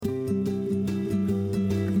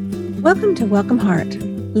Welcome to Welcome Heart,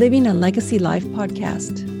 Living a Legacy Life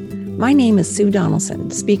podcast. My name is Sue Donaldson,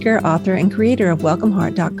 speaker, author, and creator of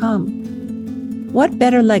WelcomeHeart.com. What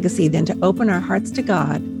better legacy than to open our hearts to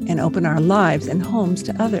God and open our lives and homes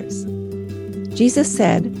to others? Jesus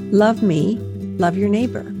said, "Love me, love your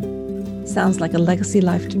neighbor." Sounds like a legacy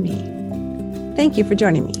life to me. Thank you for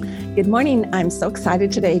joining me. Good morning. I'm so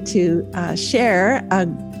excited today to share a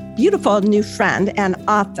beautiful new friend and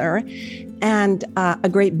author and a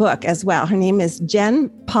great book as well. Her name is Jen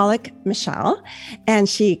Pollock Michel, and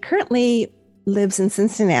she currently lives in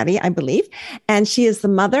Cincinnati, I believe. And she is the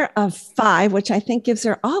mother of 5, which I think gives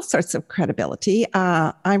her all sorts of credibility.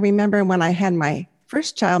 I remember when I had my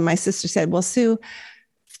first child, my sister said, "Well, Sue,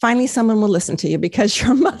 finally someone will listen to you because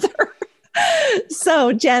you're a mother."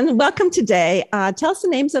 So Jen, welcome today. Tell us the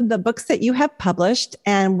names of the books that you have published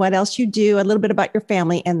and what else you do, a little bit about your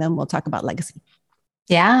family, and then we'll talk about legacy.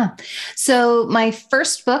 Yeah. So my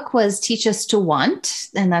first book was Teach Us to Want,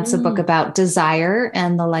 and that's a book about desire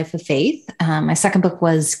and the life of faith. My second book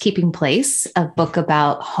was Keeping Place, a book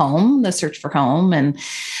about home, the search for home. And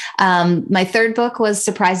my third book was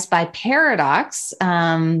Surprised by Paradox.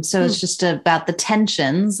 So it's just about the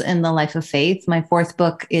tensions in the life of faith. My fourth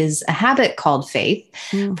book is A Habit Called Faith,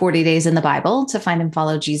 40 Days in the Bible to Find and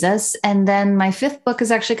Follow Jesus. And then my fifth book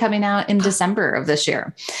is actually coming out in December of this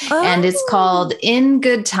year. And it's called In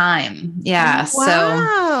Good Time. Yeah.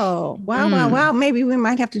 Wow. Maybe we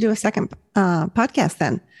might have to do a second podcast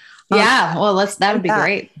then. Yeah. Well, that would be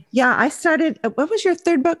great. Yeah. I started, what was your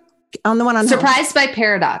third book? On the one on Surprised by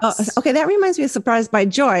Paradox. Oh, okay. That reminds me of Surprised by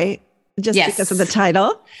Joy, just because of the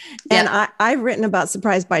title. And I've written about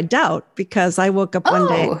Surprised by Doubt because I woke up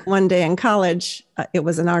one day in college. It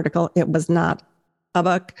was an article. It was not a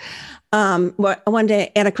book. One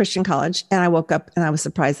day at a Christian college, and I woke up and I was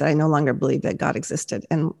surprised that I no longer believed that God existed.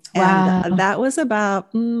 And that was about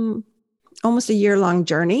almost a year-long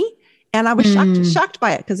journey. And I was shocked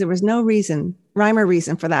by it because there was no rhyme or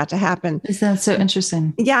reason for that to happen. Is that so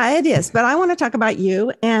interesting? Yeah, it is. But I want to talk about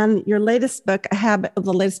you and your latest book. The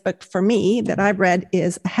latest book for me that I've read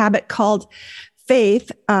is A Habit Called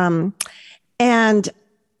Faith. And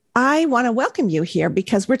I want to welcome you here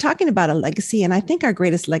because we're talking about a legacy. And I think our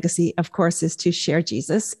greatest legacy, of course, is to share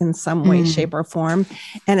Jesus in some way, shape, or form.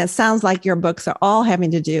 And it sounds like your books are all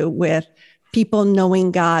having to do with people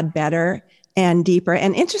knowing God better and deeper.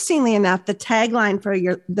 And interestingly enough, the tagline for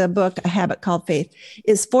the book, A Habit Called Faith,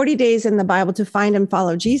 is 40 days in the Bible to find and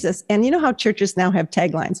follow Jesus. And you know how churches now have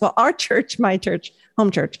taglines? Well, our church, my church,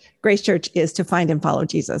 home church, Grace Church, is to find and follow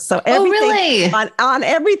Jesus. So everything on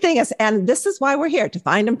everything is, and this is why we're here, to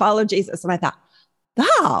find and follow Jesus. And I thought,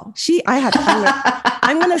 I'm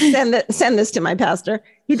going to send this to my pastor.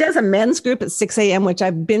 He does a men's group at 6 a.m., which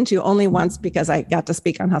I've been to only once because I got to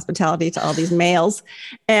speak on hospitality to all these males.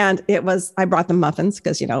 And I brought them muffins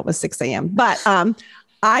because, it was 6 a.m. But I'm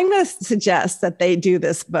going to suggest that they do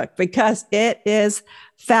this book because it is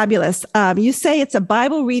fabulous. You say it's a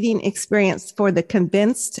Bible reading experience for the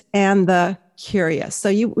convinced and the curious. So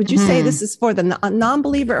would you say this is for the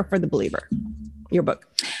non-believer or for the believer, your book?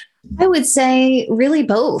 I would say really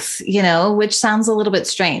both, which sounds a little bit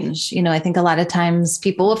strange. I think a lot of times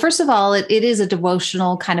people, first of all, it is a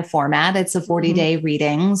devotional kind of format. It's a 40-day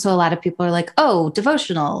reading. So a lot of people are like, oh,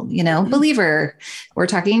 devotional, believer, we're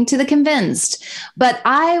talking to the convinced. But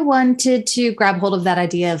I wanted to grab hold of that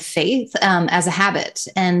idea of faith as a habit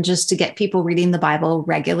and just to get people reading the Bible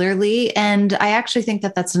regularly. And I actually think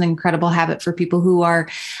that that's an incredible habit for people who are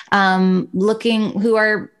who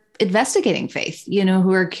are investigating faith,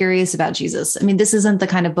 who are curious about Jesus. I mean, this isn't the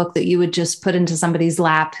kind of book that you would just put into somebody's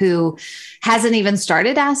lap who hasn't even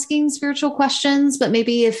started asking spiritual questions. But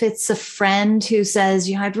maybe if it's a friend who says,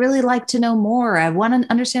 I'd really like to know more. I want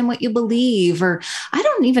to understand what you believe, or I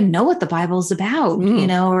don't even know what the Bible's about,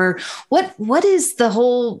 or what is the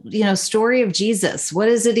whole, story of Jesus? What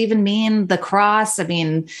does it even mean? The cross? I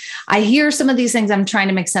mean, I hear some of these things. I'm trying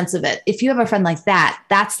to make sense of it. If you have a friend like that,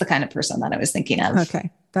 that's the kind of person that I was thinking of.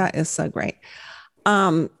 Okay. That is so great.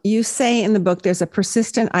 You say in the book, there's a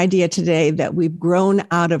persistent idea today that we've grown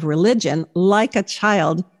out of religion like a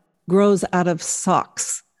child grows out of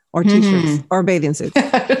socks or t-shirts or bathing suits.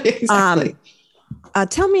 Exactly.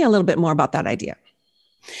 Tell me a little bit more about that idea.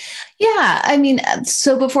 Yeah. I mean,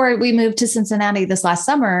 so before we moved to Cincinnati this last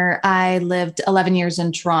summer, I lived 11 years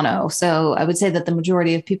in Toronto. So I would say that the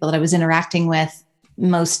majority of people that I was interacting with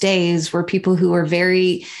most days were people who were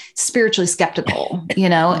very spiritually skeptical,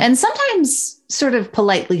 and sometimes sort of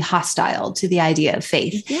politely hostile to the idea of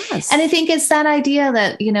faith. Yes. And I think it's that idea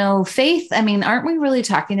that, faith, I mean, aren't we really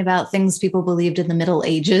talking about things people believed in the Middle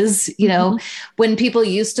Ages? When people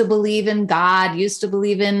used to believe in God, used to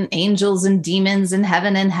believe in angels and demons and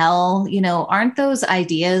heaven and hell, aren't those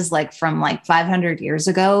ideas like from like 500 years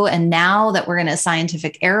ago? And now that we're in a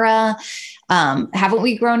scientific era, haven't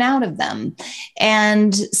we grown out of them?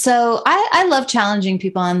 And so I love challenging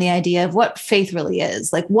people on the idea of what faith really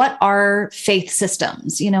is. Like, what are faith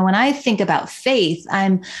systems? When I think about faith,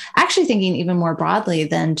 I'm actually thinking even more broadly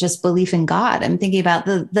than just belief in God. I'm thinking about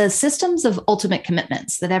the systems of ultimate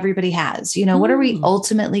commitments that everybody has. What are we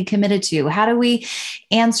ultimately committed to? How do we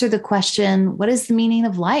answer the question, what is the meaning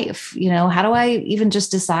of life? How do I even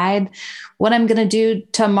just decide what I'm going to do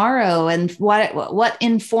tomorrow and what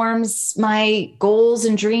informs my goals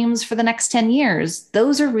and dreams for the next 10 years?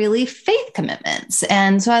 Those are really faith commitments.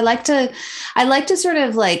 And so I like to sort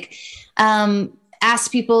of like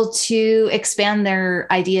ask people to expand their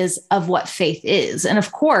ideas of what faith is. And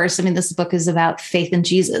of course, I mean, this book is about faith in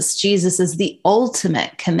Jesus. Jesus is the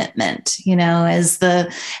ultimate commitment, as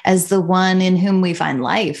the one in whom we find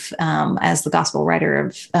life, as the gospel writer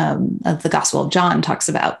of the Gospel of John talks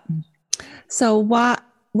about. So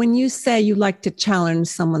when you say you like to challenge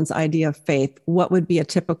someone's idea of faith, what would be a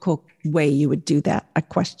typical way you would do that? A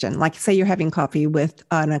question, like say you're having coffee with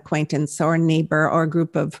an acquaintance or a neighbor or a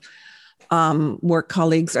group of work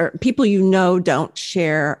colleagues or people don't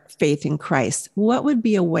share faith in Christ. What would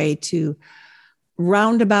be a way to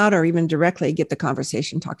roundabout or even directly get the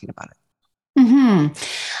conversation talking about it? Mm-hmm.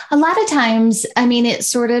 A lot of times, I mean, it's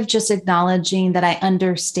sort of just acknowledging that I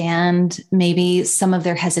understand maybe some of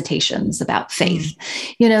their hesitations about faith.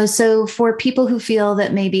 So for people who feel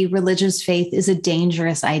that maybe religious faith is a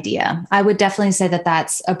dangerous idea, I would definitely say that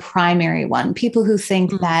that's a primary one. People who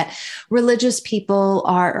think that religious people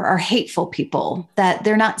are hateful people, that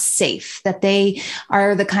they're not safe, that they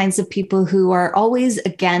are the kinds of people who are always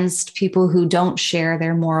against people who don't share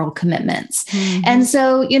their moral commitments. And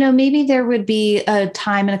so, maybe there would be a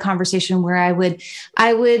time in a conversation where I would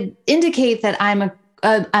indicate that I'm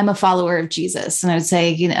a follower of Jesus. And I would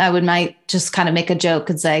say, might just kind of make a joke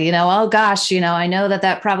and say, oh gosh, I know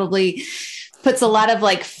that probably puts a lot of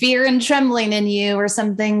like fear and trembling in you or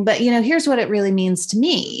something, but here's what it really means to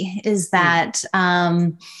me is that,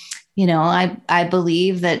 I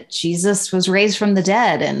believe that Jesus was raised from the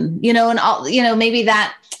dead and, and all, maybe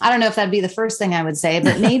that, I don't know if that'd be the first thing I would say,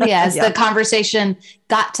 but maybe as the conversation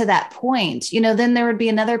got to that point, then there would be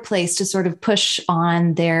another place to sort of push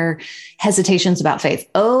on their hesitations about faith.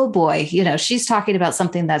 Oh boy, she's talking about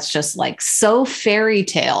something that's just like so fairy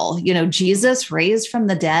tale, Jesus raised from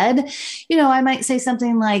the dead. I might say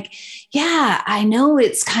something like, yeah, I know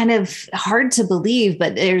it's kind of hard to believe,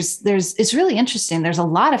 but it's really interesting. There's a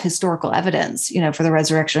lot of historical evidence, for the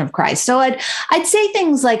resurrection of Christ. So I'd say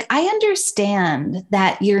things like, I understand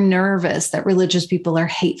that you're nervous that religious people are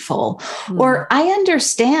hateful, or I understand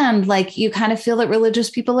like you kind of feel that religious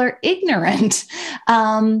people are ignorant.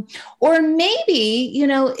 Or maybe,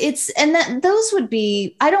 those would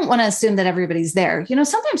be, I don't want to assume that everybody's there.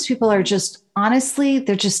 Sometimes people are just, honestly,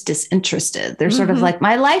 they're just disinterested. They're sort of like,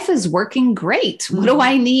 my life is working great. What do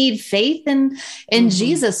I need faith in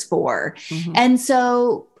Jesus for? And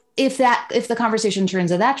so if the conversation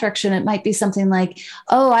turns in that direction, it might be something like,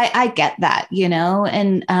 oh, I get that,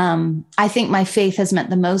 and I think my faith has meant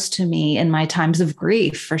the most to me in my times of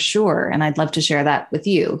grief for sure. And I'd love to share that with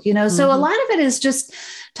you, so a lot of it is just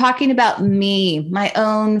talking about me, my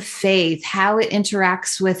own faith, how it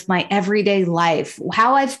interacts with my everyday life,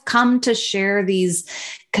 how I've come to share these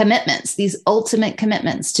commitments, these ultimate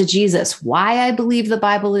commitments to Jesus, why I believe the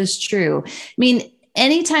Bible is true. I mean,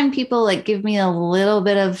 anytime people like give me a little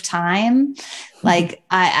bit of time, like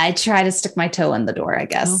I try to stick my toe in the door, I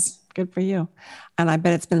guess. Oh, good for you. And I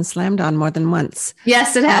bet it's been slammed on more than once.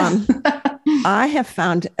 Yes, it has. I have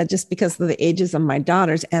found just because of the ages of my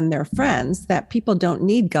daughters and their friends that people don't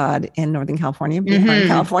need God in Northern California,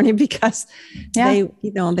 because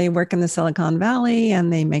they work in the Silicon Valley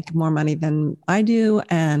and they make more money than I do.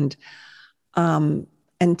 And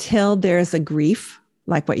until there's a grief,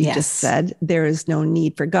 like what you just said, there is no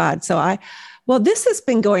need for God. So this has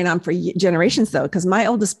been going on for generations though, because my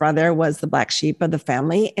oldest brother was the black sheep of the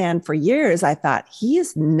family. And for years I thought he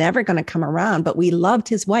is never going to come around, but we loved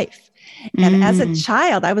his wife. And as a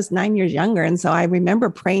child, I was 9 years younger. And so I remember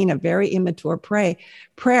praying a very immature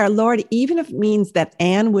prayer, Lord, even if it means that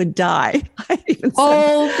Anne would die.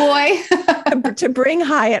 To bring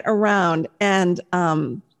Hyatt around. And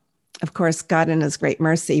of course, God in his great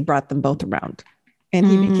mercy brought them both around. And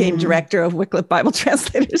he became director of Wycliffe Bible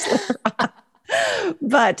Translators later on.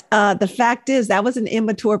 But the fact is, that was an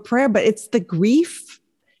immature prayer, but it's the grief.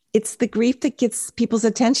 It's the grief that gets people's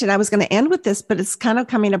attention. I was going to end with this, but it's kind of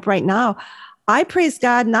coming up right now. I praise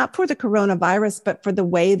God, not for the coronavirus, but for the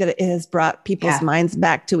way that it has brought people's minds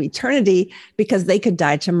back to eternity, because they could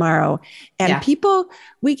die tomorrow. And people,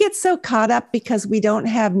 we get so caught up because we don't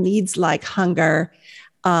have needs like hunger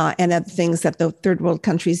and other things that the third world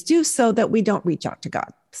countries do, so that we don't reach out to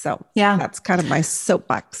God. So that's kind of my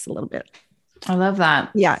soapbox a little bit. I love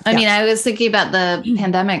that. Yeah. I mean, I was thinking about the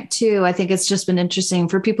pandemic too. I think it's just been interesting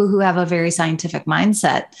for people who have a very scientific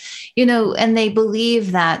mindset, and they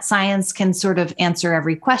believe that science can sort of answer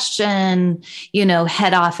every question,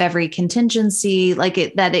 head off every contingency,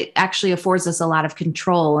 that it actually affords us a lot of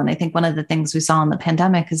control. And I think one of the things we saw in the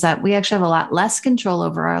pandemic is that we actually have a lot less control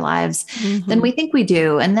over our lives than we think we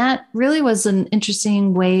do. And that really was an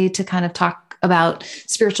interesting way to kind of talk about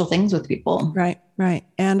spiritual things with people. Right.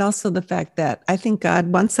 And also the fact that I think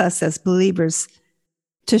God wants us as believers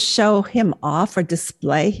to show him off or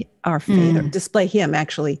display our faith, or display him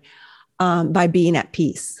actually, by being at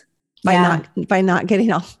peace, by not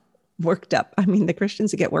getting all worked up. I mean, the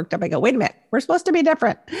Christians who get worked up, I go, wait a minute, we're supposed to be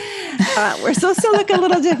different. We're supposed to look a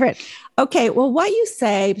little different. Okay. Well, what you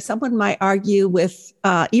say, someone might argue with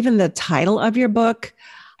even the title of your book.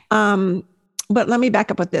 But let me back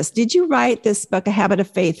up with this. Did you write this book, A Habit of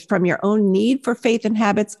Faith, from your own need for faith and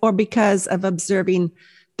habits, or because of observing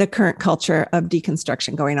the current culture of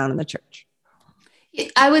deconstruction going on in the church?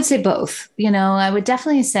 I would say both. I would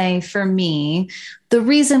definitely say for me, the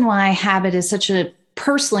reason why habit is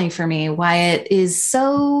personally for me, why it is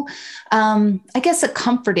so, I guess,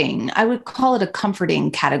 I would call it a comforting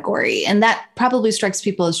category. And that probably strikes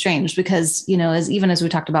people as strange because, as we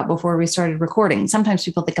talked about before we started recording, sometimes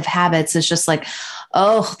people think of habits as just like,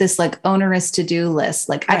 oh, this like onerous to-do list.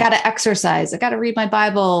 Like, I got to exercise. I got to read my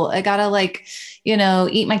Bible. I got to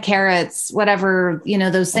eat my carrots, whatever,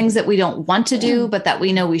 those things that we don't want to do, but that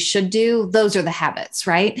we know we should do. Those are the habits,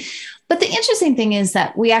 right? But the interesting thing is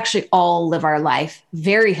that we actually all live our life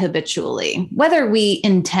very habitually, whether we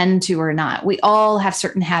intend to or not. We all have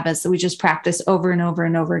certain habits that we just practice over and over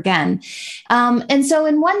and over again. And so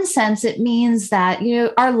in one sense, it means that,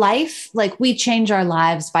 our life, like we change our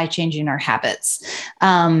lives by changing our habits.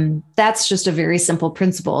 That's just a very simple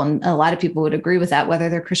principle. And a lot of people would agree with that, whether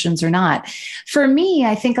they're Christians or not. For me,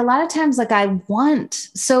 I think a lot of times, I want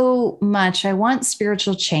so much, I want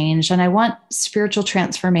spiritual change and I want spiritual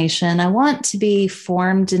transformation. I want to be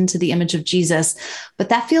formed into the image of Jesus, but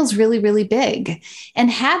that feels really, really big. And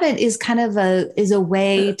habit is kind of a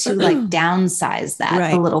way to downsize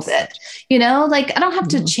that a little bit, I don't have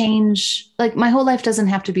to change, my whole life doesn't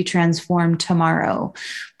have to be transformed tomorrow,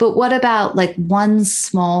 but what about one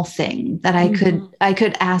small thing that I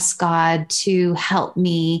could ask God to help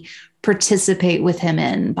me participate with him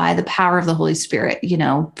in by the power of the Holy Spirit?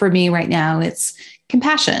 For me right now, it's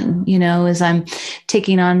compassion, as I'm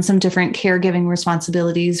taking on some different caregiving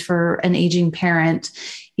responsibilities for an aging parent.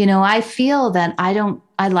 I feel that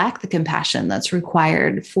I lack the compassion that's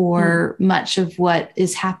required for much of what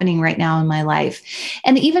is happening right now in my life.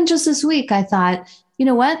 And even just this week, I thought, you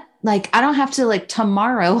know what? I don't have to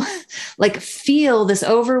tomorrow, feel this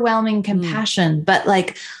overwhelming compassion, but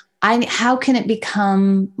how can it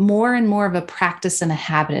become more and more of a practice and a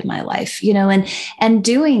habit in my life, and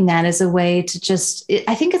doing that is a way to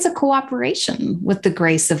I think it's a cooperation with the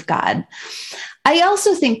grace of God. I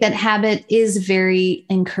also think that habit is very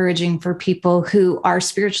encouraging for people who are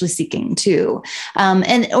spiritually seeking too.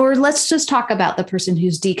 Or let's just talk about the person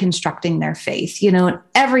who's deconstructing their faith,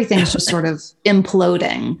 everything's just sort of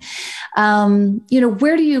imploding.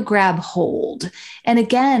 Where do you grab hold? And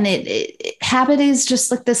again, habit is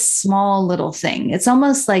just this small little thing. It's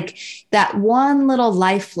almost like that one little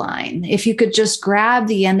lifeline. If you could just grab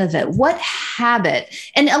the end of it, what habit?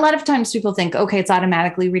 And a lot of times people think, okay, it's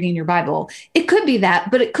automatically reading your Bible. It could be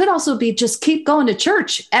that, but it could also be just keep going to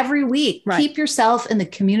church every week. Right. Keep yourself in the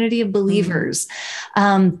community of believers.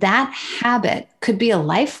 That habit could be a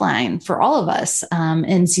lifeline for all of us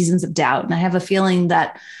in seasons of doubt. And I have a feeling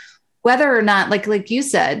that whether or not, like you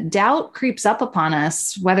said, doubt creeps up upon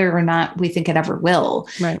us, whether or not we think it ever will,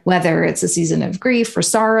 right. Whether it's a season of grief or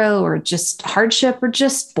sorrow or just hardship or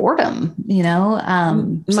just boredom,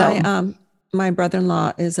 My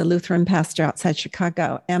brother-in-law is a Lutheran pastor outside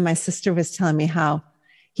Chicago. And my sister was telling me how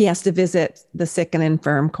he has to visit the sick and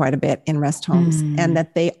infirm quite a bit in rest homes and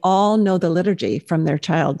that they all know the liturgy from their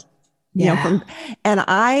child. And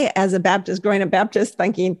I, as a Baptist, growing up Baptist,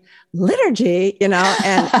 thinking liturgy, and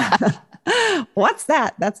what's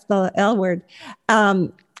that? That's the L word,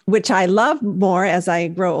 which I love more as I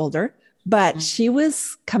grow older. but she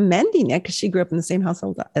was commending it because she grew up in the same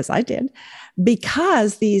household as I did,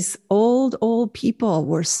 because these old people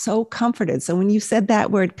were so comforted. So when you said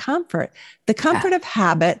that word comfort, the comfort of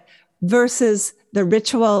habit versus the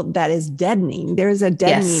ritual that is deadening, there's a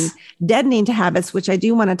deadening to habits, which I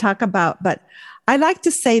do want to talk about. But I like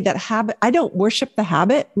to say that habit, I don't worship the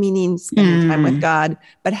habit, meaning spending time with God,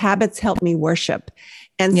 but habits help me worship.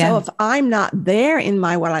 And so if I'm not there in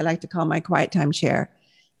my, what I like to call my quiet time chair,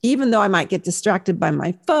 even though I might get distracted by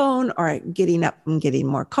my phone or getting up and getting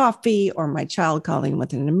more coffee or my child calling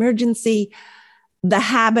with an emergency, the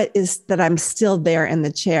habit is that I'm still there in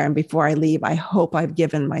the chair. And before I leave, I hope I've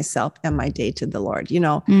given myself and my day to the Lord,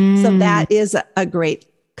 So that is a great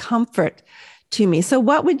comfort to me. So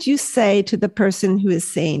what would you say to the person who is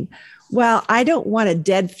saying, well, I don't want a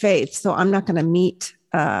dead faith, so I'm not going to meet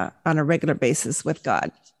on a regular basis with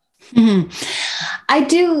God? I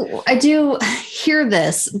do hear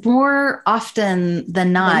this more often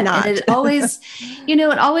than not. And it always,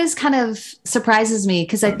 it always kind of surprises me,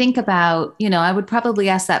 because I think about, I would probably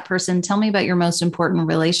ask that person, tell me about your most important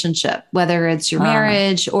relationship, whether it's your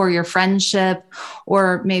marriage or your friendship,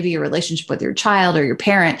 or maybe your relationship with your child or your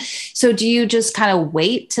parent. So do you just kind of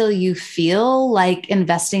wait till you feel like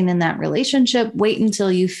investing in that relationship? Wait until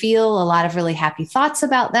you feel a lot of really happy thoughts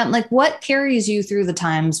about them? Like, what carries you through the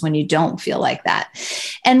times when you don't feel like that?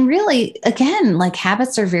 And really, again, like,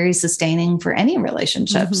 habits are very sustaining for any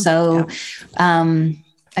relationship. So,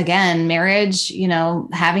 again, marriage,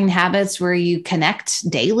 having habits where you connect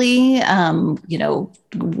daily,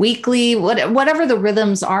 weekly, whatever the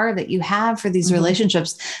rhythms are that you have for these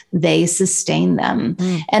relationships, they sustain them.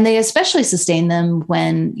 And they especially sustain them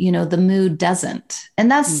when, the mood doesn't.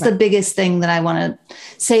 And that's the biggest thing that I want to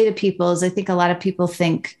say to people is, I think a lot of people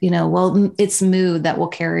think, well, it's mood that will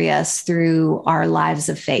carry us through our lives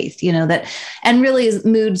of faith, and really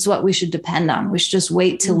mood's what we should depend on. We should just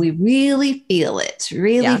wait till we really feel it,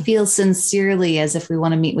 feel sincerely as if we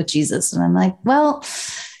want to meet with Jesus. And I'm like, well,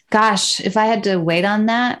 gosh, if I had to wait on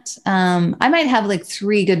that, I might have like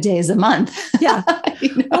 3 good days a month.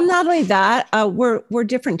 Well, not only that, we're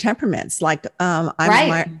different temperaments. Like I'm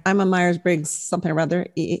a Myers-Briggs something or other,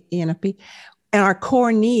 ENFP, and our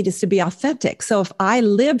core need is to be authentic. So if I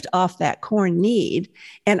lived off that core need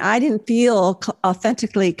and I didn't feel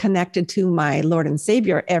authentically connected to my Lord and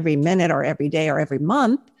Savior every minute or every day or every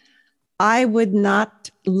month, I would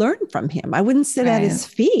not learn from him. I wouldn't sit at his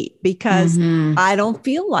feet because I don't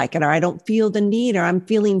feel like it, or I don't feel the need, or I'm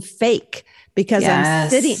feeling fake because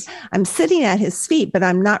I'm sitting at his feet, but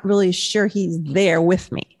I'm not really sure he's there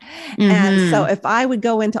with me. And so if I would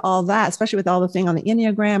go into all that, especially with all the thing on the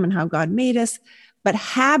Enneagram and how God made us, but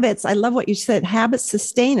habits, I love what you said, habits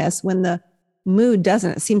sustain us when the mood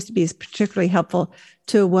doesn't. It seems to be particularly helpful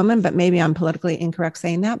to a woman, but maybe I'm politically incorrect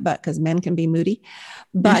saying that, but because men can be moody.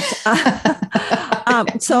 But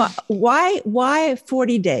so why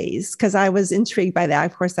 40 days? Because I was intrigued by that.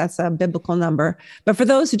 Of course, that's a biblical number. But for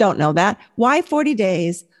those who don't know that, why 40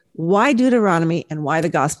 days? Why Deuteronomy? And why the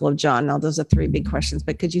Gospel of John? Now, those are 3 big questions,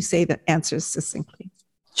 but could you say the answers succinctly?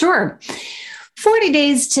 Sure. 40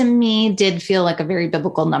 days to me did feel like a very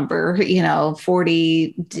biblical number.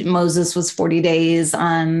 40, Moses was 40 days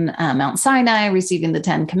on Mount Sinai, receiving the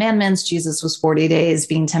 10 commandments. Jesus was 40 days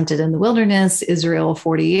being tempted in the wilderness. Israel,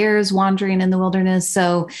 40 years wandering in the wilderness.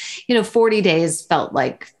 So, 40 days felt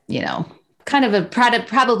like, kind of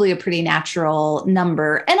probably a pretty natural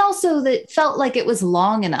number. And also that felt like it was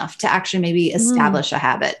long enough to actually maybe establish a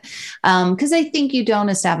habit. Because I think you don't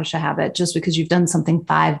establish a habit just because you've done something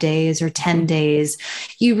 5 days or 10 days.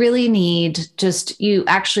 You really you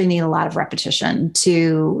actually need a lot of repetition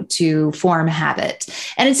to form a habit.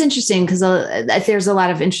 And it's interesting because there's a lot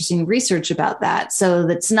of interesting research about that. So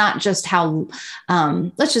that's not just how,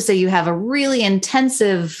 let's just say you have a really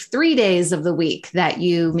intensive 3 days of the week that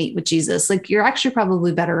you meet with Jesus. Like, you're actually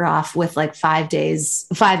probably better off with like 5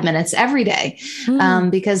 minutes every day,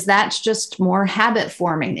 because that's just more habit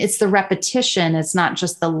forming. It's the repetition. It's not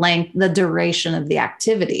just the duration of the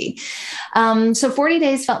activity. So 40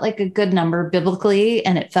 days felt like a good number biblically,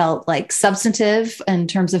 and it felt like substantive in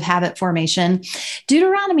terms of habit formation.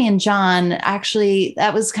 Deuteronomy and John, actually,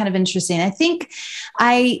 that was kind of interesting. I think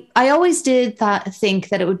I always think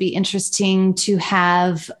that it would be interesting to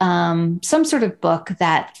have some sort of book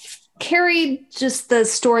that carried just the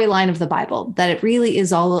storyline of the Bible, that it really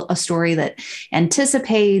is all a story that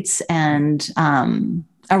anticipates and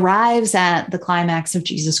arrives at the climax of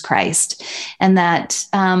Jesus Christ. And that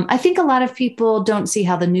I think a lot of people don't see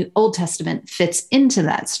how the Old Testament fits into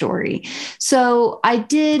that story. So I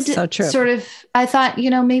did I thought,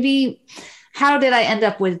 maybe how did I end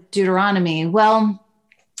up with Deuteronomy? Well,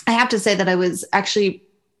 I have to say that I was actually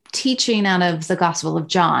teaching out of the Gospel of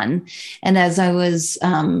John. And as I was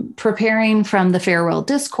preparing from the farewell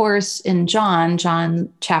discourse in John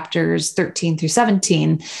chapters 13 through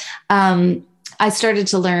 17, I started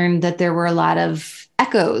to learn that there were a lot of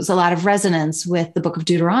echoes, a lot of resonance with the book of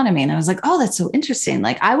Deuteronomy. And I was like, oh, that's so interesting.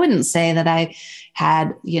 Like, I wouldn't say that I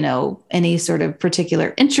had, any sort of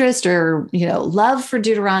particular interest or, love for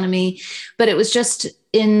Deuteronomy, but it was just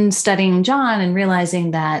in studying John and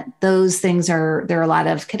realizing that those things there are a lot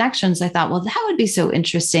of connections. I thought, well, that would be so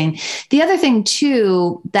interesting. The other thing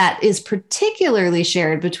too, that is particularly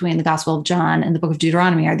shared between the Gospel of John and the book of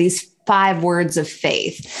Deuteronomy are these 5 words of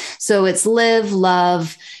faith. So it's live,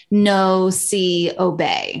 love, know, see,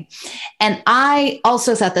 obey. And I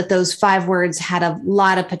also thought that those 5 words had a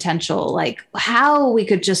lot of potential, like how we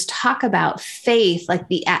could just talk about faith,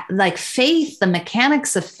 like faith, the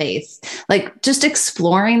mechanics of faith, like just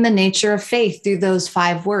exploring the nature of faith through those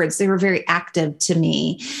 5 words. They were very active to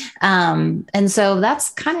me. And so that's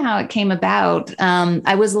kind of how it came about.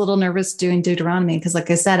 I was a little nervous doing Deuteronomy because,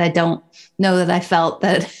 like I said, I don't know that I felt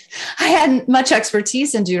that I had much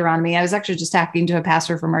expertise in Deuteronomy. I was actually just talking to a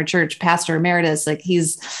pastor from our church, Pastor Emeritus. Like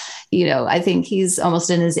he's, I think he's almost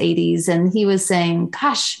in his 80s. And he was saying,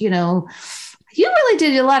 gosh, you really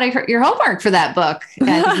did a lot of your homework for that book. And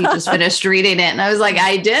I think he just finished reading it. And I was like,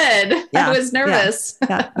 I did. Yeah, I was nervous.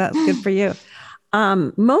 Yeah, that's good for you.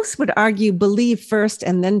 Most would argue believe first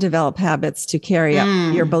and then develop habits to carry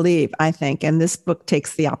out your belief, I think. And this book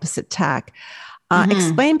takes the opposite tack.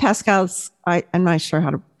 Explain Pascal's, I'm not sure how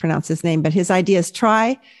to pronounce his name, but his idea is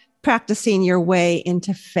try practicing your way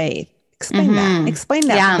into faith. Explain that. Explain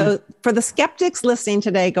that. Yeah. For the skeptics listening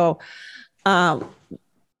today, go, how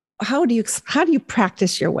do you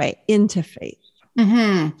practice your way into faith?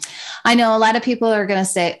 I know a lot of people are going to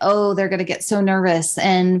say, oh, they're going to get so nervous.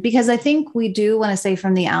 And because I think we do want to say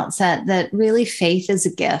from the outset that really faith is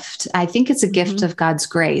a gift. I think it's a gift of God's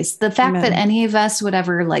grace. The fact that any of us would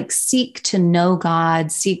ever seek to know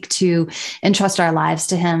God, seek to entrust our lives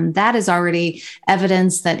to him, that is already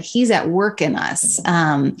evidence that he's at work in us.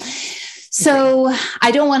 So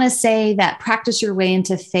I don't want to say that practice your way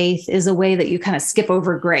into faith is a way that you kind of skip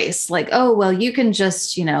over grace. Like, oh, well, you can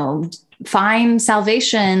just, find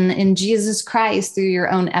salvation in Jesus Christ through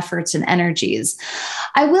your own efforts and energies.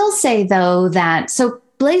 I will say, though, that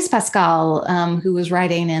Blaise Pascal, who was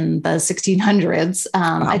writing in the 1600s,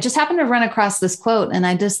 I just happened to run across this quote, and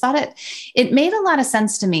I just thought it made a lot of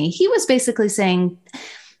sense to me. He was basically saying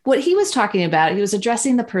what he was talking about. He was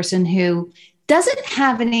addressing the person who doesn't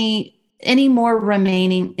have any more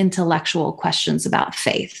remaining intellectual questions about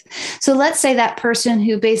faith. So let's say that person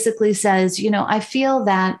who basically says, I feel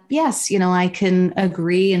that, yes, I can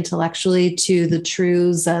agree intellectually to the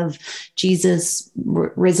truths of Jesus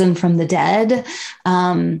risen from the dead.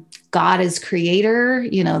 God is creator,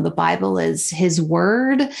 the Bible is his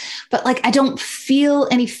word, but I don't feel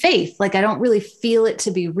any faith. I don't really feel it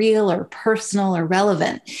to be real or personal or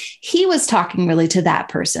relevant. He was talking really to that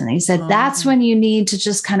person. He said, that's when you need to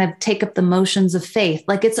just kind of take up the motions of faith.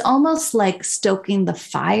 It's almost like stoking the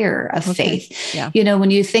fire of faith. Yeah. When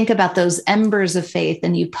you think about those embers of faith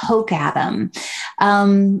and you poke at them.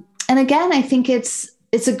 And again, I think it's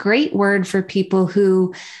a great word for people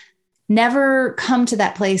who never come to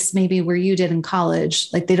that place maybe where you did in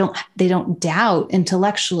college. They don't doubt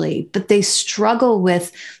intellectually, but they struggle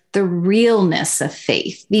with the realness of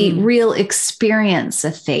faith, the real experience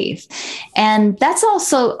of faith. And that's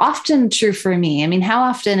also often true for me. I mean, how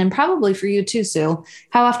often, and probably for you too, Sue,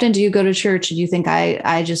 how often do you go to church and you think,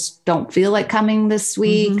 I just don't feel like coming this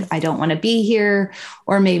week. I don't want to be here.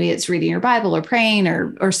 Or maybe it's reading your Bible or praying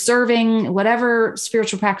or serving, whatever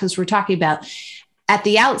spiritual practice we're talking about. At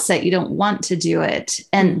the outset, you don't want to do it.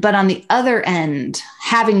 But on the other end,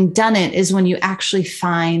 having done it is when you actually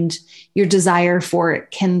find your desire for it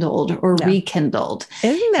kindled or rekindled.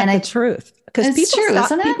 Isn't that the truth?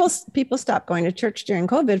 Because people stop going to church during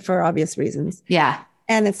COVID for obvious reasons. Yeah.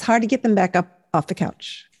 And it's hard to get them back up off the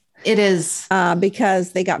couch. It is.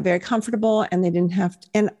 Because they got very comfortable and they didn't have to.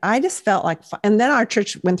 And I just felt like, and then our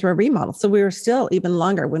church went through a remodel. So we were still even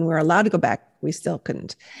longer. When we were allowed to go back, we still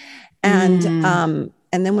couldn't. And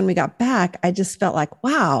then when we got back, I just felt like,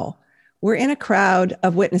 wow, we're in a crowd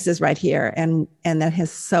of witnesses right here. And that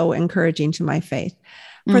is so encouraging to my faith.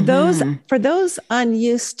 For those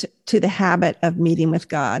unused to the habit of meeting with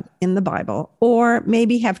God in the Bible, or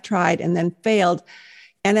maybe have tried and then failed.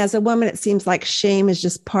 And as a woman, it seems like shame is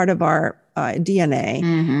just part of our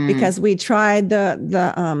DNA because we tried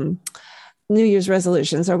New Year's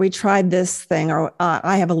resolutions, or we tried this thing, or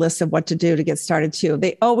I have a list of what to do to get started too.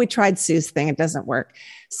 We tried Sue's thing. It doesn't work.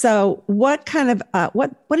 So what kind of,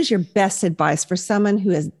 what is your best advice for someone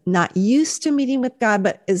who is not used to meeting with God,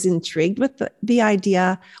 but is intrigued with the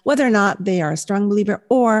idea, whether or not they are a strong believer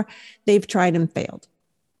or they've tried and failed?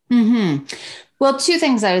 Mm-hmm. Well, two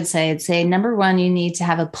things I would say. I'd say, number one, you need to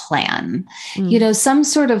have a plan, some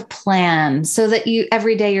sort of plan so that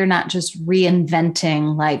every day you're not just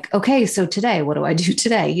reinventing like, okay, so today, what do I do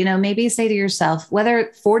today? Maybe say to yourself,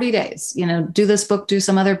 whether 40 days, do this book, do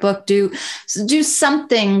some other book, do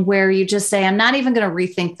something where you just say, I'm not even going to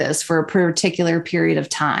rethink this for a particular period of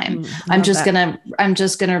time. I'm just going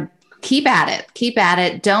to keep at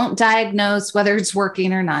it. Don't diagnose whether it's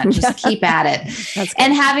working or not. Just keep at it.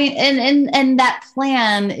 And having, and that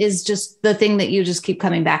plan is just the thing that you just keep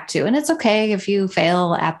coming back to. And it's okay if you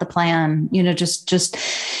fail at the plan,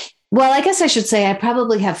 well, I guess I should say I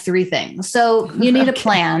probably have three things. So you need a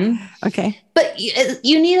plan. Okay. But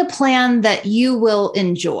you need a plan that you will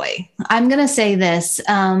enjoy. I'm going to say this. Is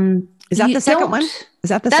that the second one?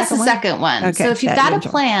 That's the second one. Okay. So if you've got a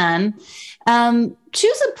plan,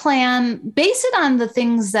 choose a plan, base it on the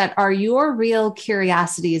things that are your real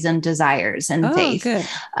curiosities and desires and faith. Good.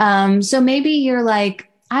 So maybe you're like,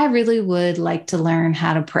 I really would like to learn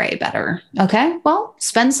how to pray better. Okay. Well,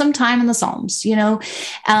 spend some time in the Psalms,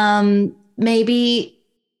 maybe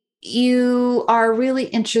you are really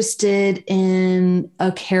interested in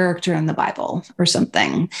a character in the Bible or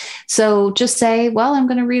something. So just say, well, I'm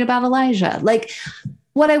going to read about Elijah. Like,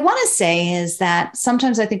 what I want to say is that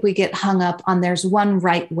sometimes I think we get hung up on there's one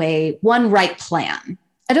right way, one right plan.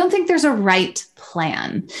 I don't think there's a right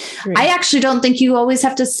plan. Right. I actually don't think you always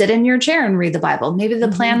have to sit in your chair and read the Bible. Maybe the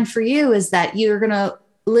plan for you is that you're going to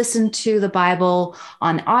listen to the Bible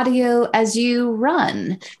on audio as you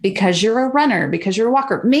run because you're a runner, because you're a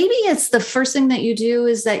walker. Maybe it's the first thing that you do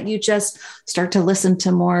is that you just start to listen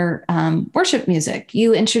to more worship music.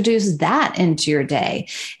 You introduce that into your day.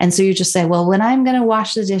 And so you just say, well, when I'm going to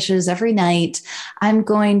wash the dishes every night, I'm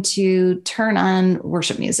going to turn on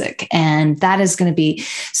worship music. And that is going to be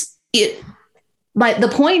it. But the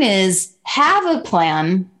point is, have a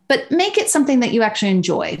plan, but make it something that you actually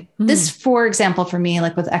enjoy. This, for example, for me,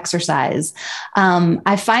 like with exercise,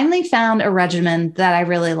 I finally found a regimen that I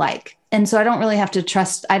really like. And so I don't really have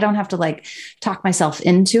to I don't have to like talk myself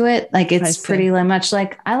into it. Like it's pretty much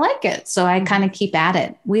like, I like it. So I kind of keep at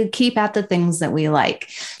it. We keep at the things that we like.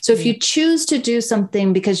 So if you choose to do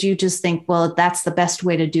something because you just think, well, that's the best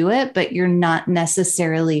way to do it, but you're not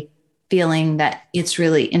necessarily feeling that it's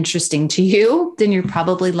really interesting to you, then you're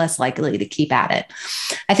probably less likely to keep at it.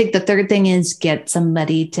 I think the third thing is get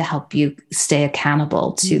somebody to help you stay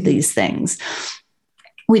accountable to these things.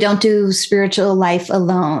 We don't do spiritual life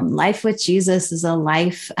alone. Life with Jesus is a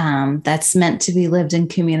life that's meant to be lived in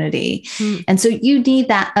community. And so you need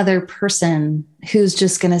that other person who's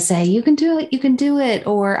just going to say, you can do it,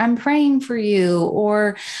 or I'm praying for you,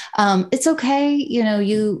 or it's okay.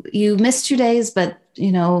 You missed 2 days, but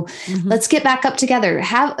let's get back up together.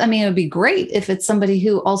 It would be great if it's somebody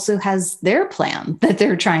who also has their plan that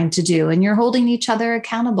they're trying to do and you're holding each other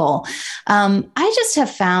accountable. I just have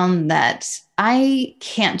found that I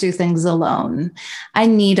can't do things alone. I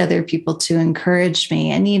need other people to encourage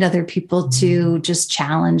me. I need other people to just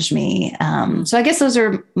challenge me. So I guess those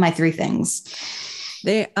are my three things.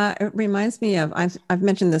 It reminds me of, I've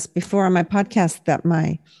mentioned this before on my podcast, that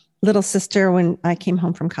my little sister, when I came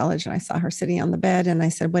home from college and I saw her sitting on the bed and I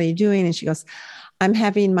said, what are you doing? And she goes, I'm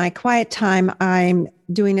having my quiet time. I'm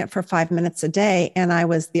doing it for 5 minutes a day. And I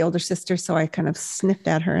was the older sister. So I kind of sniffed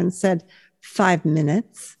at her and said, 5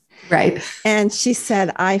 minutes. Right. And she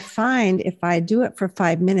said, I find if I do it for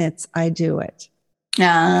 5 minutes, I do it.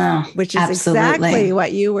 Which is exactly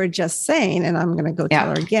what you were just saying. And I'm going to go tell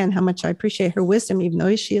her again how much I appreciate her wisdom, even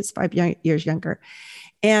though she is 5 years younger.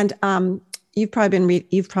 And, you've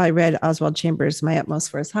probably read Oswald Chambers' My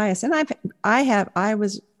Utmost for His Highest. And I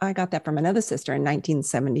got that from another sister in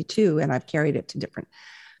 1972, and I've carried it to different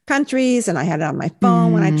countries, and I had it on my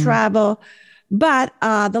phone when I travel. But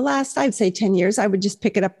the last, I'd say 10 years, I would just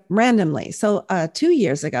pick it up randomly. So 2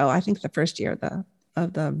 years ago, I think the first year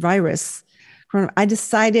of the virus, I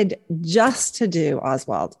decided just to do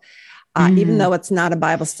Oswald. Even though it's not a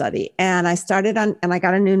Bible study. And I started and I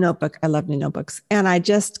got a new notebook. I love new notebooks. And I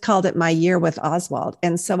just called it My Year with Oswald.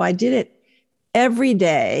 And so I did it every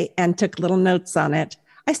day and took little notes on it.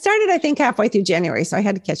 I started, I think, halfway through January, so I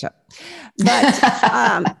had to catch up. But,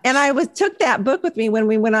 and I took that book with me when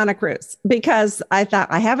we went on a cruise, because I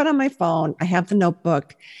thought, I have it on my phone. I have the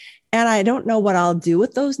notebook. And I don't know what I'll do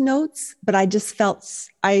with those notes, but I just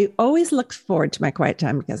I always look forward to my quiet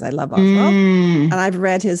time because I love Oswald. And I've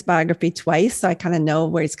read his biography twice, so I kind of know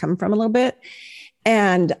where he's coming from a little bit.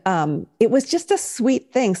 And it was just a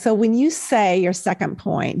sweet thing. So when you say your second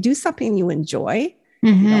point, do something you enjoy.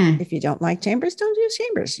 If you don't like Chambers, don't do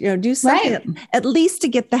Chambers. Do something at least to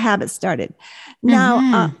get the habit started.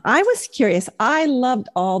 Now, I was curious. I loved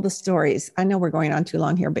all the stories. I know we're going on too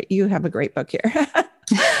long here, but you have a great book here.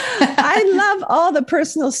 I love all the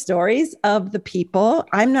personal stories of the people.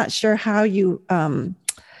 I'm not sure how you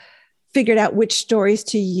figured out which stories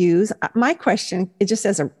to use. My question, it just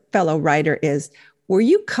as a fellow writer, is, were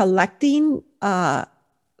you collecting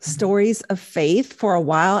stories of faith for a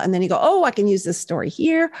while and then you go, oh, I can use this story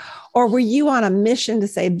here? Or were you on a mission to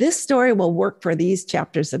say this story will work for these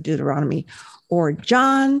chapters of Deuteronomy or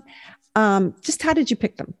John? Just how did you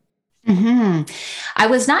pick them? I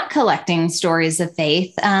was not collecting stories of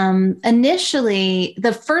faith. Initially,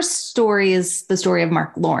 the first story is the story of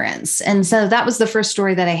Mark Lawrence. And so that was the first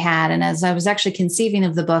story that I had. And as I was actually conceiving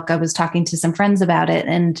of the book, I was talking to some friends about it,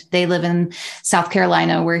 and they live in South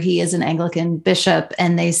Carolina where he is an Anglican bishop.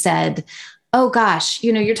 And they said, oh gosh,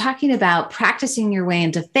 you're talking about practicing your way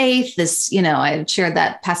into faith. This, I shared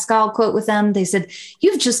that Pascal quote with them. They said,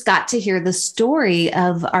 you've just got to hear the story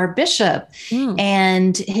of our bishop.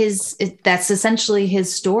 And that's essentially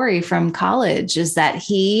his story from college, is that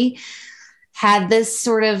he had this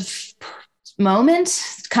sort of moment,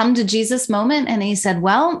 come to Jesus moment. And he said,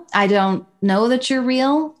 well, I don't know that you're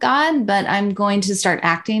real, God, but I'm going to start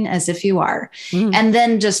acting as if you are. And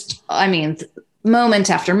then moment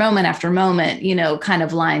after moment after moment, kind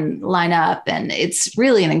of line up. And it's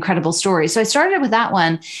really an incredible story. So I started with that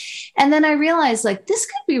one. And then I realized, this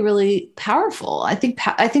could be really powerful. I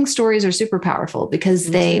think stories are super powerful because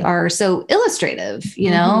they are so illustrative,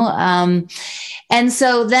 and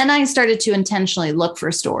so then I started to intentionally look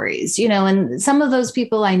for stories, and some of those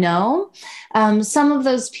people I know, some of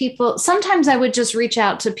those people, sometimes I would just reach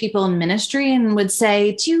out to people in ministry and would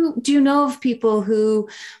say, do you know of people who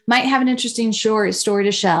might have an interesting short story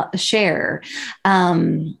to share?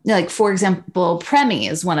 For example, Premi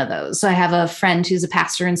is one of those. So I have a friend who's a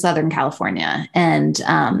pastor in Southern California, and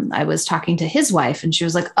I was talking to his wife, and she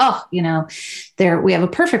was like, oh, we have a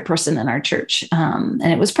perfect person in our church. And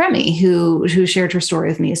it was Premi who shared her story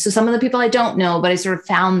with me. So some of the people I don't know, but I sort of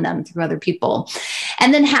found them through other people.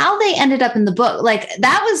 And then how they ended up in the book,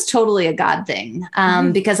 that was totally a God thing,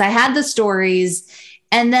 because I had the stories.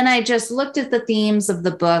 And then I just looked at the themes of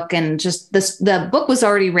the book, and just the book was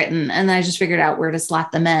already written. And then I just figured out where to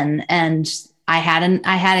slot them in. And I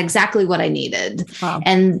had exactly what I needed. Wow.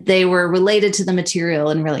 And they were related to the material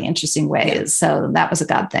in really interesting ways. Yeah. So that was a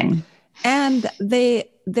God thing. And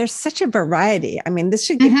there's such a variety. I mean, this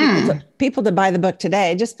should get people to buy the book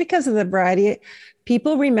today, just because of the variety.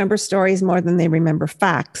 People remember stories more than they remember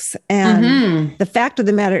facts. And the fact of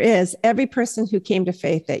the matter is, every person who came to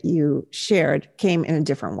faith that you shared came in a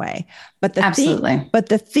different way. But the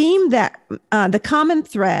theme that the common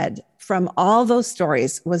thread from all those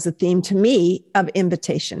stories was the theme to me of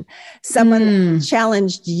invitation. Someone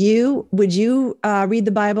challenged you. Would you read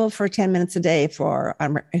the Bible for 10 minutes a day for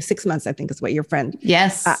 6 months, I think is what your friend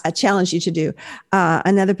challenged you to do.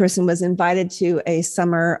 Another person was invited to a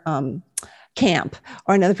summer camp,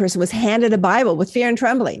 or another person was handed a Bible with fear and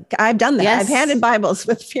trembling. I've done that. Yes. I've handed Bibles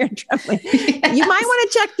with fear and trembling. Yes. You might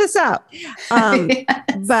want to check this out.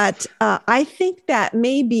 But I think that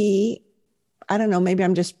maybe, I don't know, maybe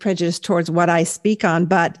I'm just prejudiced towards what I speak on,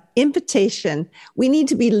 but invitation, we need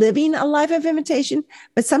to be living a life of invitation,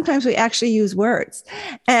 but sometimes we actually use words.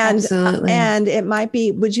 And it might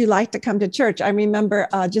be, would you like to come to church? I remember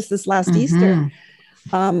just this last Easter,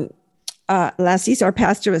 our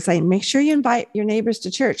pastor was saying, make sure you invite your neighbors to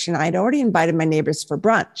church. And I'd already invited my neighbors for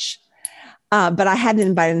brunch, but I hadn't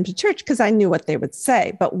invited them to church because I knew what they would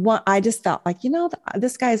say. But I just felt like,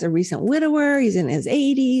 this guy is a recent widower. He's in his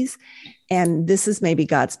 80s. And this is maybe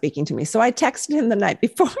God speaking to me. So I texted him the night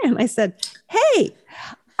before and I said, hey,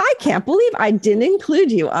 I can't believe I didn't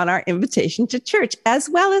include you on our invitation to church as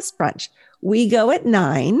well as brunch. We go at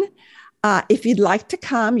 9. If you'd like to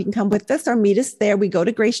come, you can come with us or meet us there. We go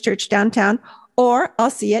to Grace Church downtown, or I'll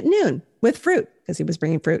see you at noon with fruit, because he was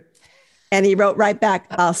bringing fruit. And he wrote right back,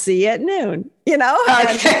 I'll see you at noon,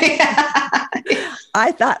 Okay.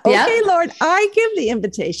 I thought, okay, Lord, I give the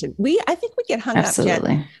invitation. I think we get hung up,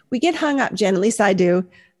 Jen. We get hung up, Jen, at least I do,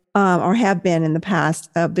 or have been in the past,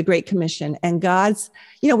 of the Great Commission. And God's,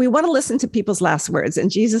 we want to listen to people's last words.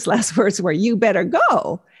 And Jesus' last words were, you better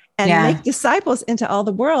go and make disciples into all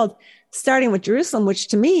the world. starting with Jerusalem, which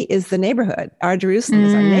to me is the neighborhood. Our Jerusalem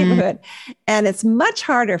is our neighborhood. And it's much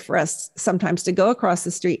harder for us sometimes to go across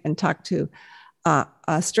the street and talk to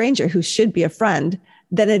a stranger who should be a friend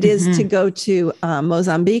than it is to go to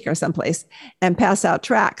Mozambique or someplace and pass out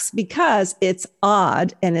tracts, because it's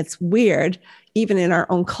odd and it's weird, even in our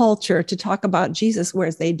own culture, to talk about Jesus,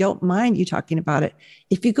 whereas they don't mind you talking about it.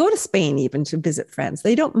 If you go to Spain, even to visit friends,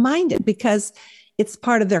 they don't mind it because it's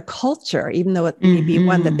part of their culture, even though it may be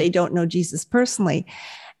one that they don't know Jesus personally.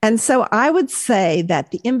 And so I would say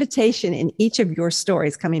that the invitation in each of your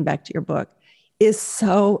stories, coming back to your book, is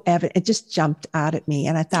so evident. It just jumped out at me.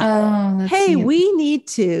 And I thought, hey, we need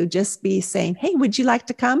to just be saying, hey, would you like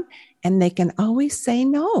to come? And they can always say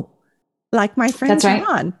no. Like my friend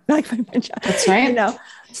John. Like my friend John. That's right. You know,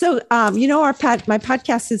 so, my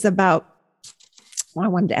podcast is about, I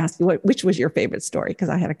wanted to ask you, which was your favorite story? Because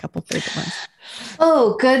I had a couple favorite ones.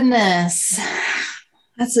 Oh, goodness.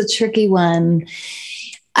 That's a tricky one.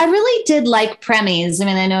 I really did like Premies. I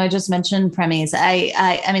mean, I know I just mentioned Premies.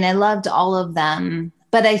 I mean, I loved all of them,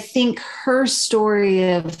 but I think her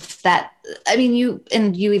story of that, I mean, you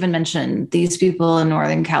even mentioned these people in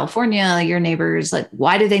Northern California, your neighbors, like,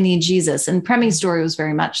 why do they need Jesus? And Premi's story was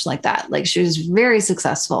very much like that. Like, she was very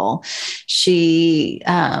successful. She,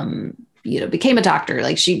 became a doctor.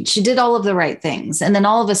 Like she did all of the right things. And then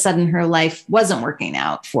all of a sudden her life wasn't working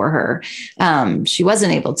out for her. She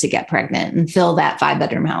wasn't able to get pregnant and fill that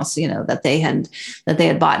 5-bedroom house, that they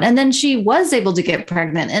had bought. And then she was able to get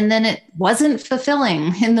pregnant, and then it wasn't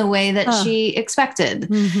fulfilling in the way that she expected.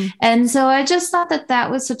 Mm-hmm. And so I just thought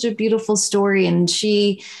that was such a beautiful story. And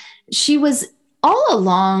she was all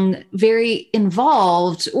along very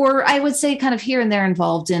involved, or I would say kind of here and there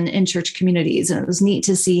involved in church communities. And it was neat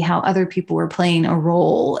to see how other people were playing a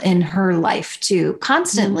role in her life too,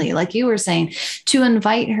 constantly, like you were saying, to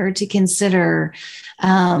invite her to consider,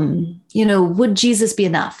 would Jesus be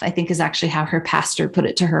enough? I think is actually how her pastor put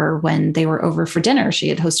it to her when they were over for dinner. She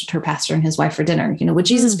had hosted her pastor and his wife for dinner. Would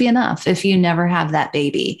Jesus be enough if you never have that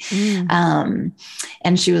baby?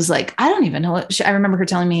 And she was like, I don't even know what, I remember her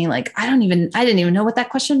telling me, like, I didn't even know what that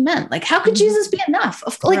question meant. Like, how could Jesus be enough?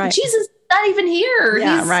 Jesus is not even here.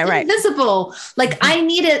 Yeah, He's invisible. Like, I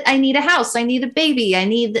need a house. I need a baby. I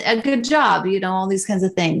need a good job, all these kinds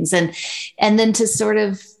of things. And then to sort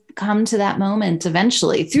of come to that moment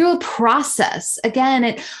eventually through a process.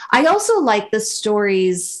 Again, I also like the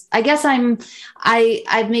stories. I guess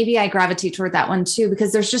maybe I gravitate toward that one too,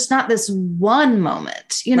 because there's just not this one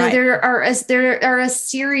moment, right. There are a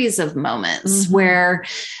series of moments where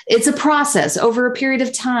it's a process over a period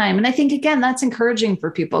of time. And I think, again, that's encouraging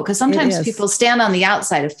for people, because sometimes people stand on the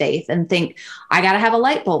outside of faith and think, I got to have a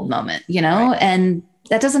light bulb moment, right. And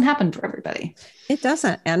that doesn't happen for everybody. It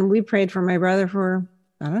doesn't. And we prayed for my brother for,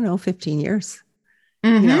 15 years,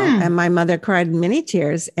 and my mother cried many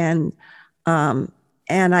tears. And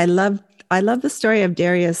I love the story of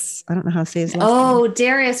Darius. I don't know how to say his last name.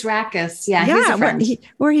 Darius Rackus. Yeah. He's a friend.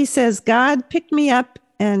 Where he says, God picked me up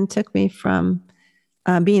and took me from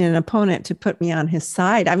being an opponent to put me on his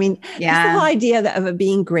side. I mean, the whole idea of it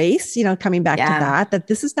being grace, coming back to that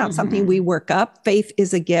this is not something we work up. Faith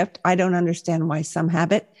is a gift. I don't understand why some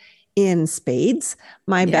have it in spades.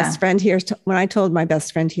 My best friend here, when I told my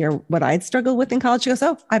best friend here what I'd struggled with in college, she goes,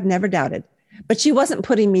 I've never doubted. But she wasn't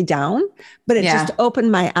putting me down, but it just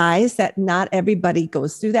opened my eyes that not everybody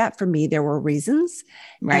goes through that. For me, there were reasons.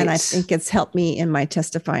 Right. And I think it's helped me in my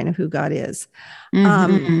testifying of who God is.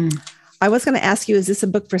 I was going to ask you, is this a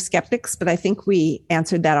book for skeptics? But I think we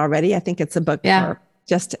answered that already. I think it's a book for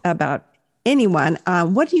just about anyone.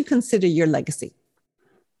 What do you consider your legacy?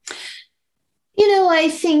 I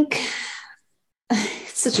think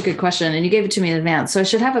it's such a good question, and you gave it to me in advance, so I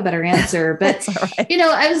should have a better answer. But, right.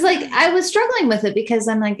 I was struggling with it because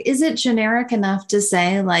I'm like, is it generic enough to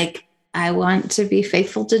say, like, I want to be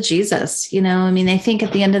faithful to Jesus? I think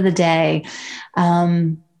at the end of the day,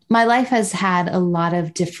 my life has had a lot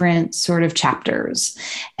of different sort of chapters.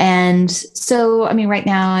 And so, right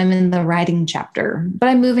now I'm in the writing chapter, but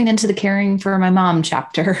I'm moving into the caring for my mom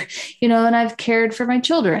chapter, and I've cared for my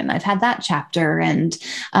children. I've had that chapter, and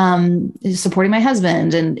supporting my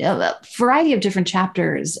husband, and a variety of different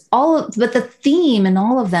chapters, but the theme in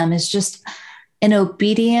all of them is just an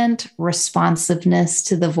obedient responsiveness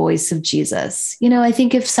to the voice of Jesus. I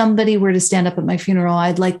think if somebody were to stand up at my funeral,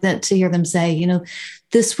 I'd like to hear them say,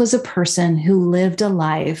 this was a person who lived a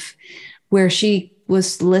life where she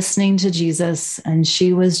was listening to Jesus and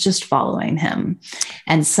she was just following him.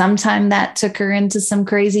 And sometimes that took her into some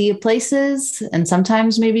crazy places. And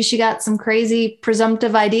sometimes maybe she got some crazy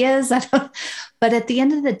presumptive ideas. But at the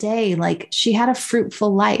end of the day, like she had a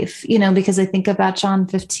fruitful life, because I think about John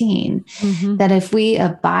 15, that if we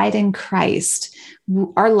abide in Christ,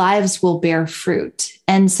 our lives will bear fruit.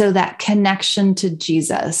 And so that connection to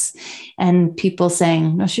Jesus, and people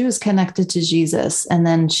saying, no, she was connected to Jesus. And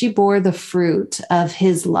then she bore the fruit of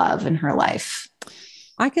his love in her life.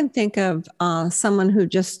 I can think of someone who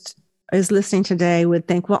just is listening today would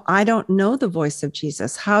think, well, I don't know the voice of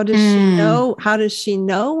Jesus. How does she know? How does she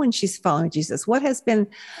know when she's following Jesus? What has been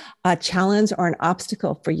a challenge or an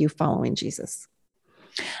obstacle for you following Jesus?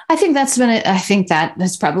 I think that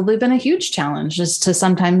has probably been a huge challenge, just to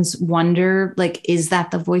sometimes wonder, like, is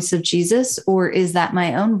that the voice of Jesus, or is that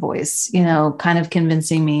my own voice, kind of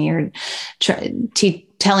convincing me or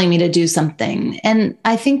telling me to do something. And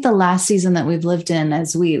I think the last season that we've lived in,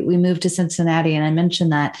 as we moved to Cincinnati, and I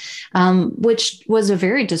mentioned that, which was a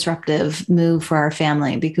very disruptive move for our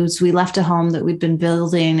family, because we left a home that we'd been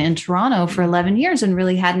building in Toronto for 11 years and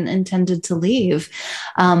really hadn't intended to leave.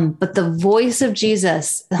 But the voice of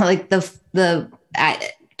Jesus, like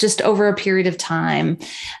just over a period of time,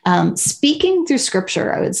 speaking through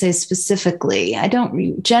scripture, I would say specifically,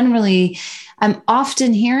 I'm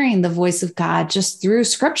often hearing the voice of God just through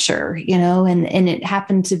scripture, and it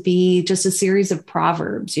happened to be just a series of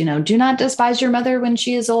proverbs, do not despise your mother when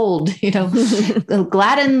she is old,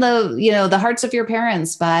 gladden the hearts of your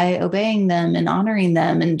parents by obeying them and honoring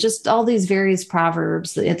them, and just all these various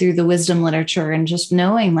proverbs through the wisdom literature, and just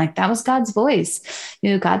knowing like that was God's voice.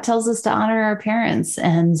 God tells us to honor our parents.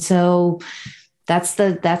 And so that's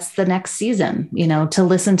the next season, to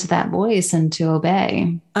listen to that voice and to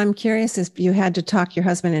obey. I'm curious if you had to talk your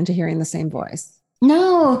husband into hearing the same voice.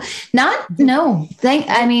 No. There have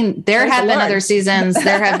been other seasons.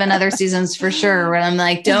 There have been other seasons for sure where I'm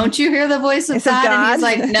like, don't you hear the voice of God? And he's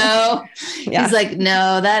like, no. Yeah. He's like,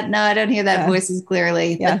 no, I don't hear that voice as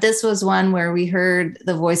clearly. Yeah. But this was one where we heard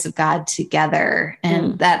the voice of God together.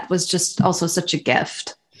 And that was just also such a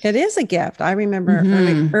gift. It is a gift. I remember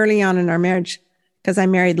early on in our marriage, because I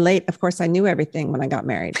married late. Of course, I knew everything when I got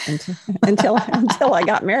married until I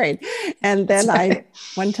got married. And then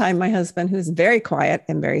one time my husband, who's very quiet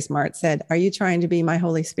and very smart, said, "Are you trying to be my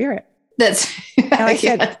Holy Spirit?" And I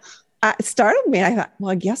said, it startled me. I thought,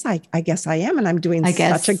 well, I guess I am. And I'm doing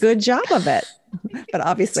such a good job of it, but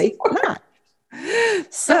obviously not.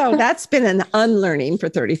 So that's been an unlearning for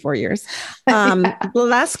 34 years. The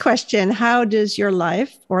last question, how does your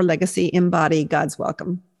life or legacy embody God's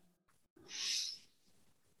welcome?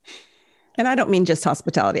 And I don't mean just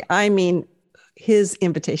hospitality. I mean his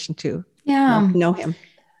invitation to know him.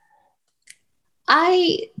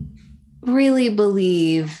 I really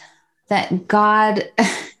believe that God,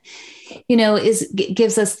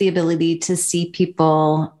 gives us the ability to see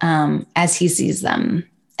people as he sees them.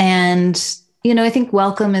 And I think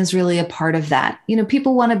welcome is really a part of that.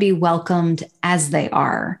 People want to be welcomed as they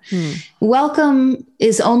are. Welcome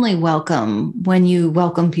is only welcome when you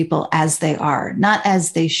welcome people as they are, not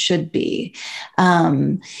as they should be.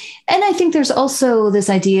 And I think there's also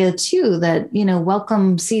this idea too that,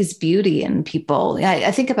 welcome sees beauty in people.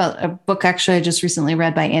 I think about a book actually I just recently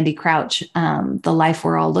read by Andy Crouch, The Life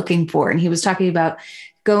We're All Looking For. And he was talking about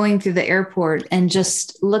going through the airport and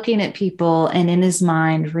just looking at people, and in his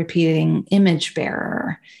mind repeating image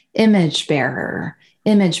bearer, image bearer,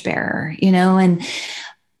 image bearer, and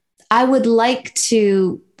I would like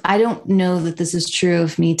to, I don't know that this is true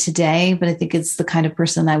of me today, but I think it's the kind of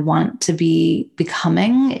person I want to be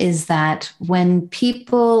becoming, is that when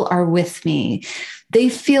people are with me, they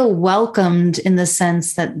feel welcomed in the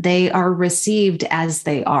sense that they are received as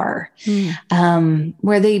they are,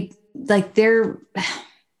 where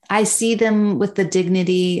I see them with the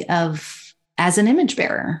dignity of as an image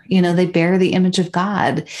bearer. They bear the image of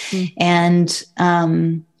God. And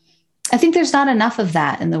I think there's not enough of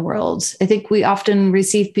that in the world. I think we often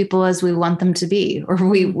receive people as we want them to be, or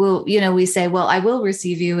we will, we say, well, I will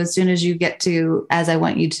receive you as soon as you get to as I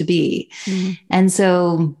want you to be. And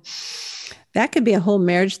so that could be a whole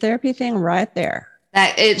marriage therapy thing right there.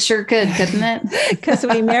 That it sure could, couldn't it? Because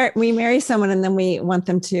we marry someone and then we want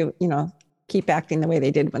them to, keep acting the way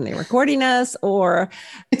they did when they were courting us, or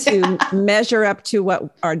to measure up to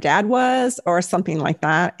what our dad was, or something like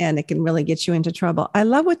that. And it can really get you into trouble. I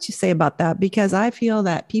love what you say about that, because I feel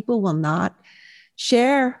that people will not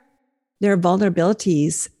share their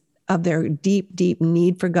vulnerabilities of their deep, deep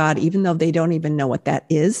need for God, even though they don't even know what that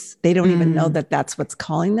is. They don't even know that that's what's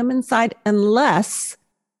calling them inside, unless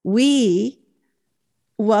we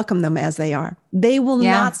welcome them as they are. They will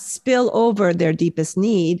not spill over their deepest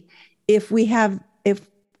need if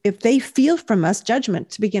they feel from us judgment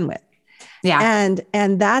to begin with. Yeah.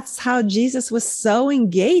 And that's how Jesus was so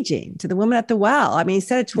engaging to the woman at the well. I mean, he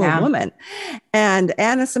said it to a woman and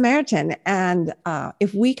a Samaritan. And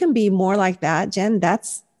if we can be more like that, Jen,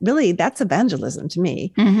 that's evangelism to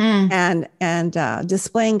me. Mm-hmm. And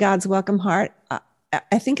displaying God's welcome heart.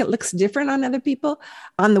 I think it looks different on other people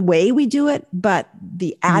on the way we do it, but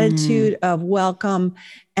the attitude of welcome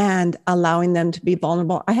and allowing them to be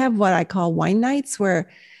vulnerable. I have what I call wine nights where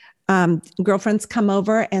girlfriends come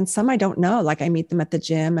over, and some I don't know. Like I meet them at the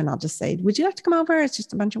gym and I'll just say, would you like to come over? It's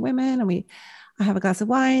just a bunch of women. And I have a glass of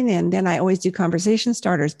wine. And then I always do conversation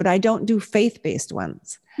starters, but I don't do faith-based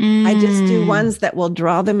ones. I just do ones that will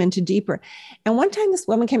draw them into deeper. And one time this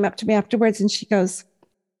woman came up to me afterwards and she goes,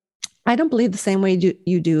 I don't believe the same way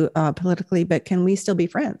you do politically, but can we still be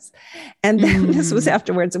friends? And then this was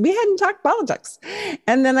afterwards, and we hadn't talked politics.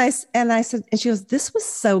 And then I said, and she goes, this was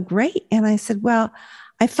so great. And I said, well,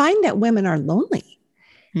 I find that women are lonely.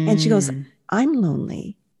 And she goes, I'm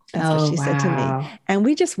lonely. That's what she said to me. And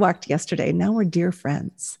we just walked yesterday. Now we're dear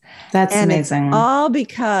friends. That's amazing. It's all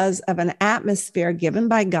because of an atmosphere given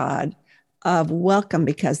by God of welcome,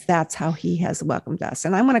 because that's how he has welcomed us.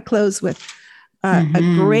 And I want to close with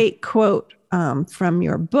a great quote from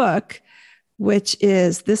your book, which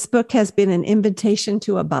is, this book has been an invitation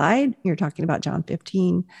to abide. You're talking about John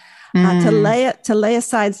 15. To lay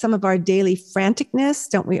aside some of our daily franticness.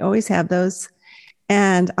 Don't we always have those?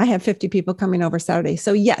 And I have 50 people coming over Saturday.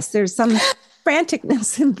 So yes, there's some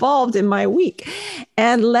franticness involved in my week.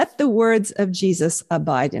 And let the words of Jesus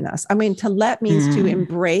abide in us. I mean, to let means to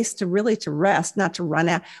embrace, to rest, not to run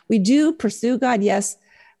out. We do pursue God, yes,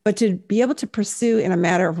 but to be able to pursue in a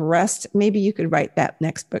matter of rest. Maybe you could write that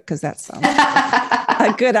next book, because that sounds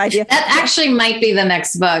a good idea. That actually might be the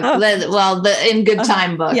next book. The In Good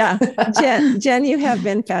Time book. Yeah. Jen, you have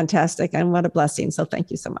been fantastic, and what a blessing. So thank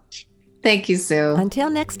you so much. Thank you, Sue.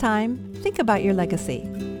 Until next time, think about your legacy,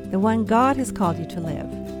 the one God has called you to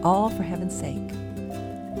live, all for heaven's sake.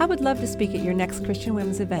 I would love to speak at your next Christian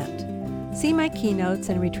Women's event. See my keynotes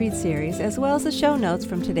and retreat series, as well as the show notes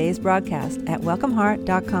from today's broadcast at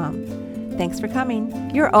welcomeheart.com. Thanks for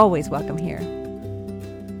coming. You're always welcome here.